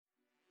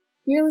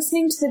You're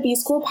listening to the B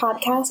School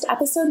Podcast,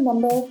 episode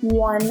number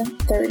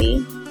 130.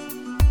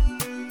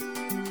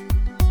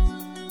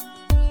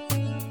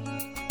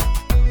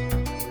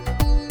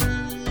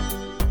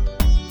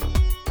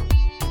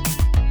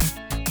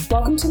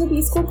 Welcome to the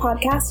B School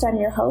Podcast. I'm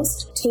your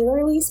host, Taylor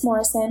Elise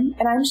Morrison,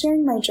 and I'm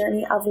sharing my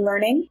journey of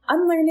learning,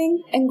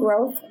 unlearning, and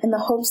growth in the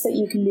hopes that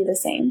you can do the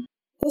same.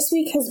 This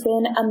week has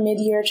been a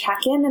mid-year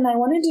check-in, and I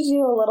wanted to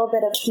do a little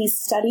bit of case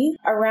study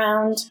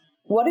around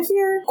what if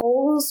your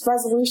goals,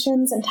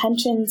 resolutions,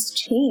 intentions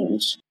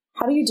change?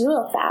 How do you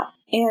deal with that?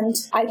 And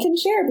I can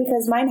share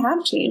because mine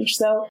have changed.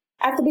 So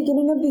at the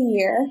beginning of the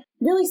year,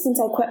 really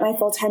since I quit my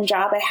full-time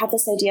job, I had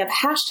this idea of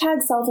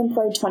hashtag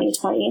self-employed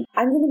 2020.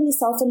 I'm going to be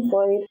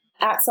self-employed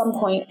at some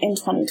point in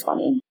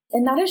 2020.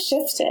 And that has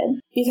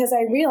shifted because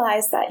I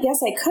realized that,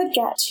 yes, I could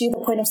get to the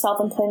point of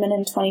self-employment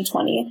in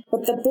 2020,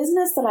 but the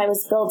business that I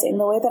was building,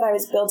 the way that I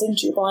was building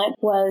Jubilant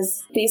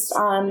was based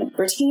on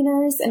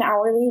retainers and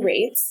hourly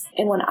rates.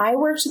 And when I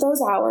worked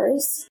those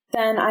hours,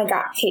 then I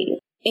got paid.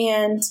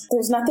 And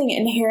there's nothing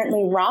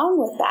inherently wrong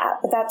with that,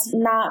 but that's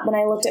not, when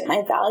I looked at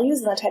my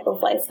values and the type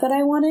of life that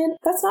I wanted,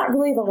 that's not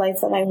really the life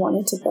that I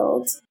wanted to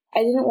build.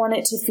 I didn't want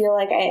it to feel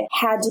like I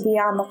had to be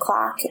on the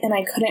clock and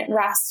I couldn't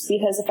rest,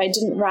 because if I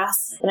didn't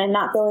rest, then I'm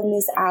not building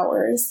these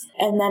hours.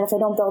 And then if I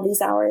don't build these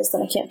hours,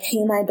 then I can't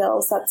pay my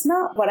bills. That's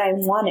not what I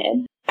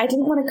wanted. I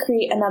didn't want to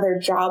create another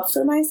job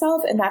for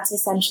myself, and that's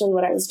essentially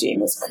what I was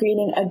doing, was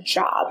creating a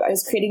job. I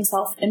was creating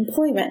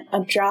self-employment, a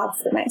job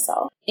for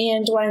myself.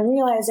 And what I'm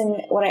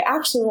realizing, what I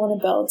actually want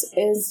to build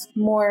is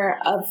more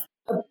of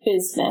a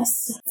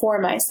business for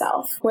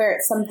myself, where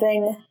it's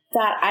something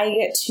that I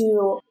get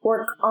to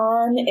work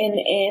on and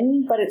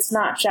in, but it's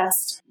not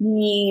just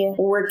me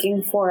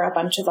working for a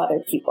bunch of other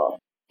people.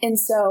 And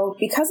so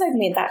because I've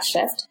made that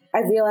shift, I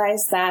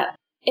realized that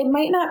it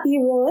might not be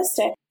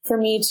realistic for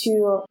me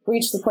to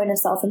reach the point of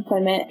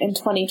self-employment in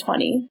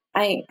 2020.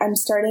 I'm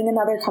starting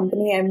another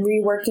company. I'm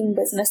reworking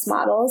business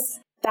models.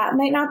 That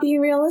might not be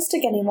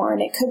realistic anymore,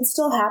 and it could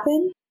still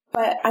happen,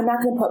 but I'm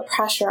not going to put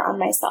pressure on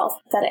myself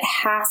that it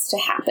has to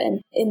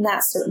happen in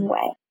that certain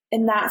way.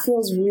 And that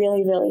feels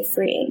really, really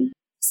freeing.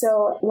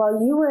 So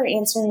while you were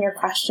answering your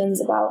questions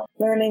about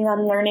learning,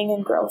 unlearning,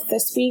 and growth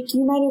this week,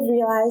 you might have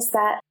realized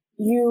that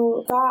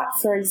you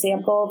thought, for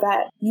example,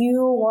 that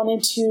you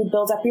wanted to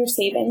build up your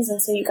savings,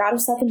 and so you got a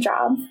second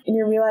job, and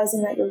you're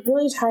realizing that you're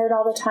really tired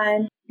all the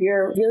time,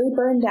 you're really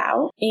burned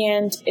out,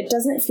 and it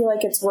doesn't feel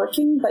like it's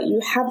working, but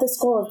you have this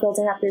goal of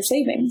building up your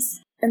savings.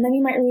 And then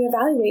you might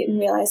reevaluate and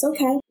realize,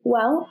 okay,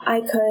 well,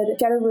 I could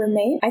get a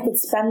roommate. I could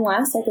spend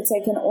less. I could say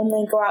I can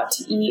only go out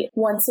to eat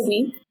once a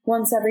week,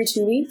 once every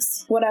 2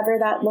 weeks, whatever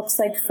that looks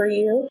like for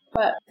you.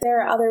 But there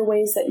are other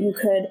ways that you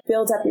could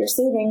build up your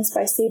savings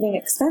by saving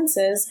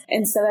expenses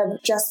instead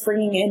of just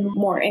bringing in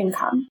more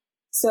income.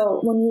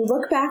 So when you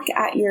look back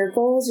at your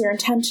goals, your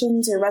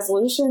intentions, your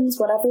resolutions,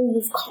 whatever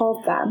you've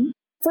called them,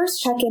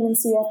 first check in and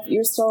see if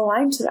you're still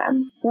aligned to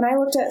them. When I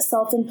looked at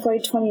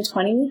Self-Employed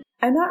 2020,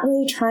 I'm not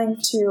really trying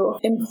to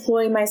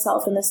employ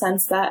myself in the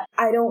sense that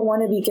I don't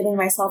want to be giving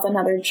myself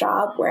another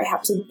job where I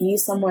have to be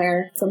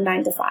somewhere from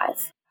 9 to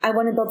 5. I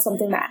want to build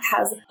something that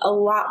has a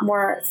lot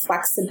more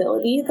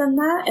flexibility than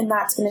that, and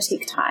that's going to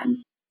take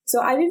time.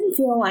 So I didn't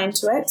feel aligned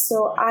to it,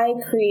 so I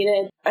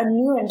created a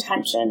new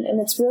intention, and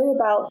it's really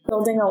about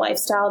building a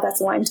lifestyle that's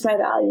aligned to my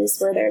values,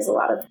 where there's a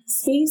lot of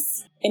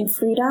space and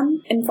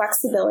freedom and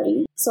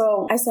flexibility.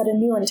 So I set a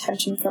new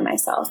intention for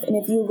myself. And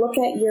if you look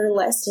at your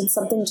list and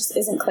something just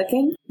isn't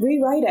clicking,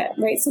 rewrite it,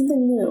 write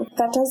something new.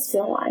 That does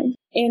feel aligned.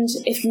 And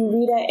if you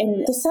read it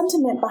and the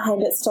sentiment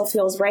behind it still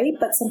feels right,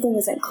 but something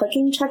isn't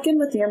clicking, check in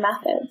with your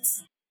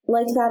methods.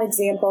 Like that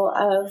example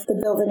of the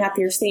building up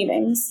your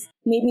savings.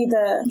 Maybe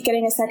the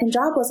getting a second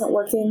job wasn't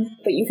working,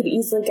 but you could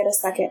easily get a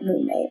second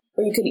roommate,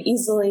 or you could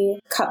easily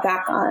cut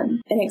back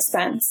on an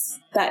expense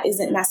that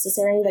isn't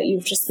necessary that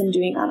you've just been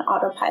doing on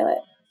autopilot.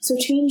 So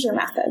change your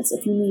methods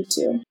if you need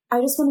to.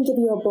 I just want to give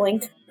you a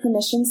blank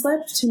permission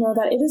slip to know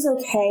that it is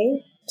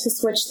okay to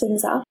switch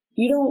things up.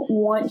 You don't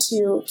want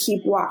to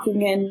keep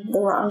walking in the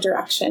wrong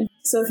direction.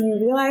 So if you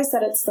realize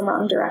that it's the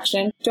wrong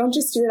direction, don't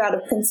just do it out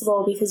of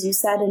principle because you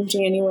said in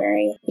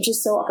January, which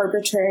is so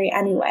arbitrary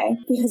anyway,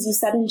 because you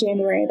said in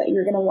January that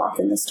you're going to walk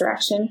in this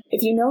direction.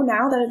 If you know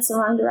now that it's the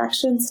wrong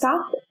direction,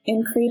 stop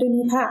and create a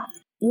new path.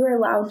 You're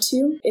allowed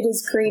to. It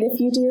is great if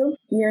you do.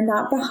 You're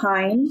not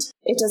behind.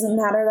 It doesn't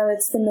matter that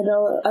it's the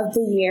middle of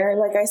the year.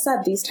 Like I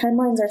said, these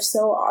timelines are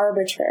so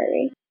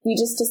arbitrary. We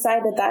just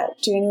decided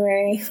that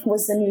January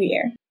was the new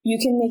year. You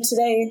can make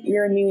today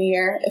your new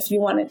year if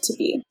you want it to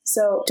be.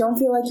 So don't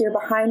feel like you're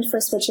behind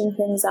for switching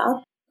things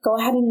up. Go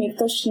ahead and make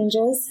those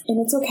changes, and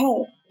it's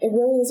okay. It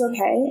really is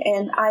okay,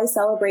 and I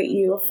celebrate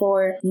you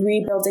for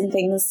rebuilding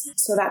things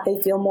so that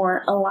they feel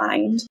more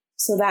aligned,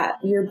 so that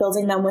you're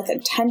building them with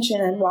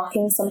intention and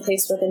walking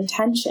someplace with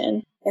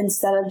intention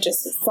instead of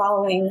just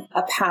following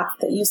a path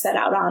that you set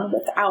out on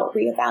without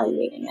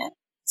reevaluating it.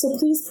 So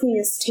please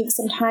take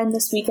some time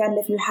this weekend,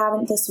 if you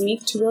haven't this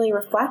week, to really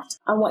reflect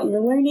on what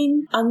you're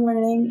learning,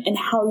 unlearning, and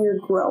how you're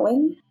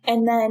growing.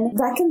 And then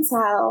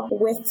reconcile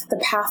with the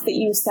path that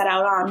you set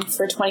out on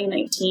for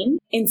 2019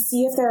 and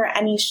see if there are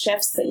any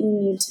shifts that you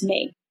need to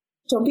make.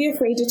 Don't be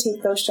afraid to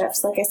take those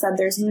shifts. Like I said,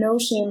 there's no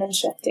shame in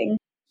shifting.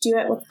 Do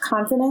it with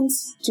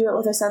confidence, do it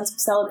with a sense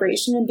of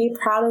celebration, and be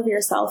proud of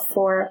yourself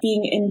for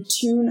being in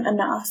tune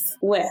enough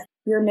with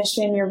your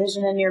mission, your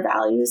vision, and your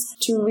values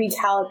to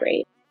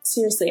recalibrate.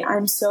 Seriously,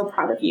 I'm so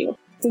proud of you.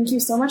 Thank you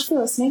so much for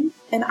listening,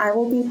 and I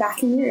will be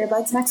back in your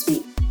earbuds next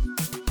week.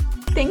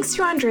 Thanks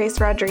to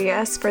Andres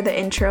Rodriguez for the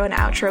intro and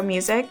outro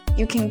music.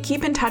 You can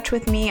keep in touch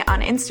with me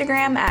on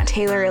Instagram at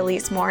Taylor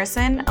Elise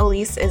Morrison.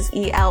 Elise is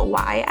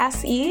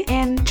ELYSE.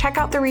 And check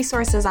out the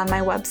resources on my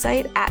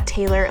website at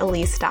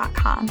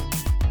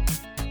taylorelise.com.